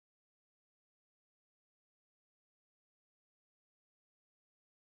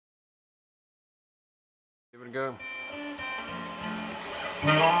Give it a go.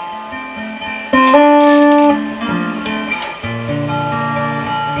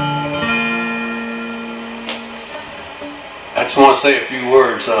 I just want to say a few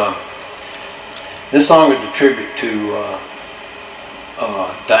words. This song is a tribute to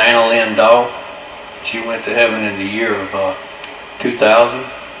Lynn. She went to heaven in the year of 2000,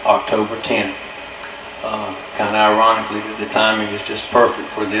 October 10th. Kind of ironically that the timing is just perfect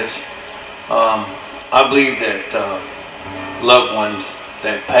for this. I believe that loved ones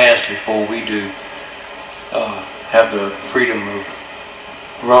that pass before we do have the freedom of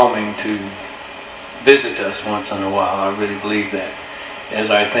roaming to visit us once in a while. I really believe that, as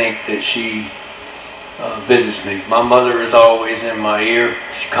I think that she visits me. My mother is always in my ear,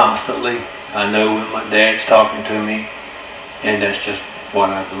 constantly. I know when my dad's talking to me, and that's just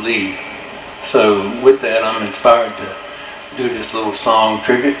what I believe. So with that, I'm inspired to do this little song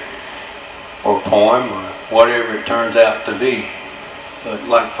tribute or poem or whatever it turns out to be. But I'd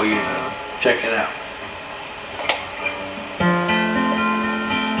like for you to check it out.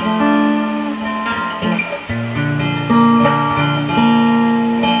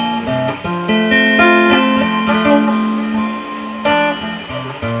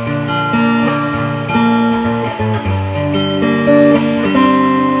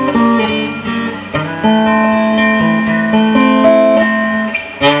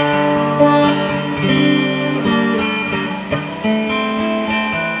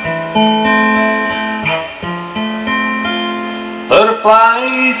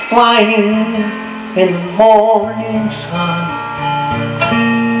 Butterflies flying in the morning sun.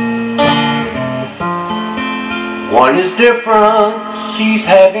 One is different, she's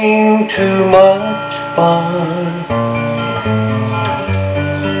having too much fun.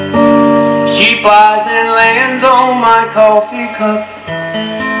 She flies and lands on my coffee cup.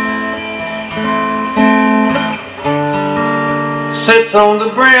 Sits on the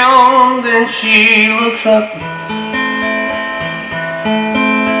brim, then she looks up.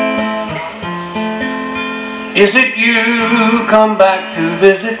 Is it you come back to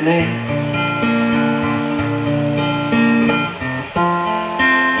visit me?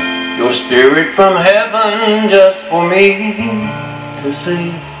 Your spirit from heaven just for me to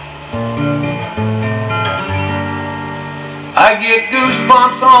see. I get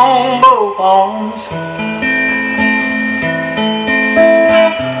goosebumps on both arms.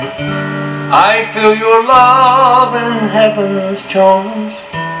 I feel your love and heaven's charms.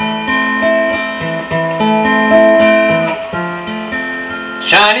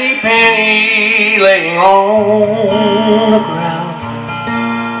 Shiny penny laying on the ground.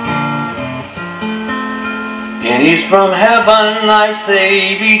 Pennies from heaven, I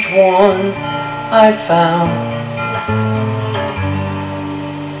save each one I found.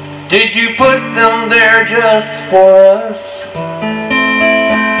 Did you put them there just for us?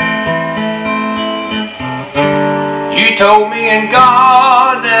 You told me in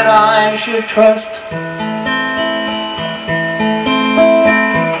God that I should trust.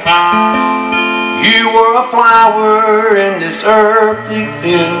 You were a flower in this earthly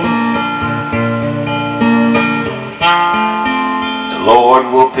field. The Lord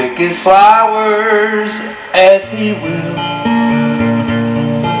will pick his flowers as he will.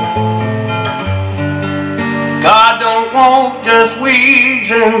 God don't want just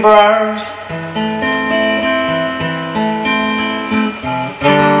weeds and briars.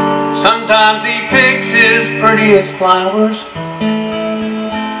 Sometimes he picks his prettiest flowers.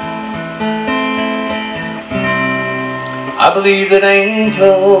 I believe that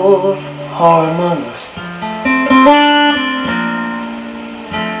angels are among us.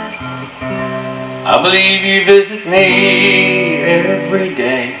 I believe you visit me every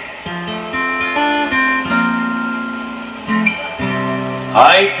day.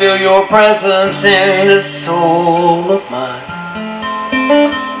 I feel your presence in this soul of mine.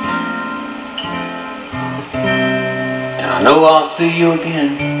 And I know I'll see you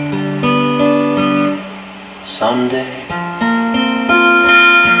again someday.